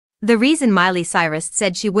The reason Miley Cyrus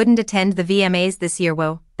said she wouldn't attend the VMAs this year,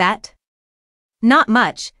 that? Not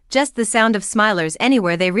much, just the sound of smilers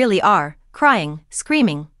anywhere they really are, crying,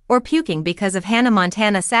 screaming, or puking because of Hannah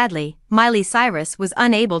Montana. Sadly, Miley Cyrus was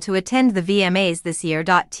unable to attend the VMAs this year.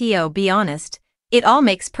 To be honest, it all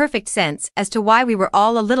makes perfect sense as to why we were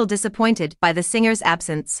all a little disappointed by the singer's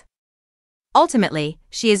absence. Ultimately,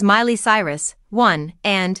 she is Miley Cyrus, 1,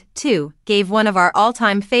 and 2, gave one of our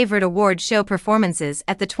all-time favorite award show performances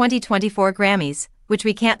at the 2024 Grammys, which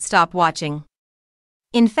we can't stop watching.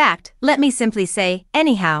 In fact, let me simply say,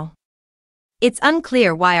 anyhow. It's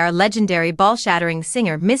unclear why our legendary ball-shattering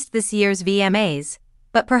singer missed this year's VMAs,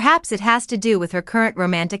 but perhaps it has to do with her current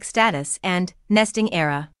romantic status and nesting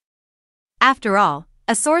era. After all,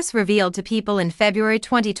 a source revealed to People in February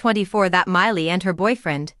 2024 that Miley and her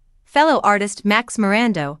boyfriend, fellow artist Max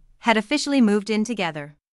Mirando, had officially moved in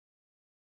together.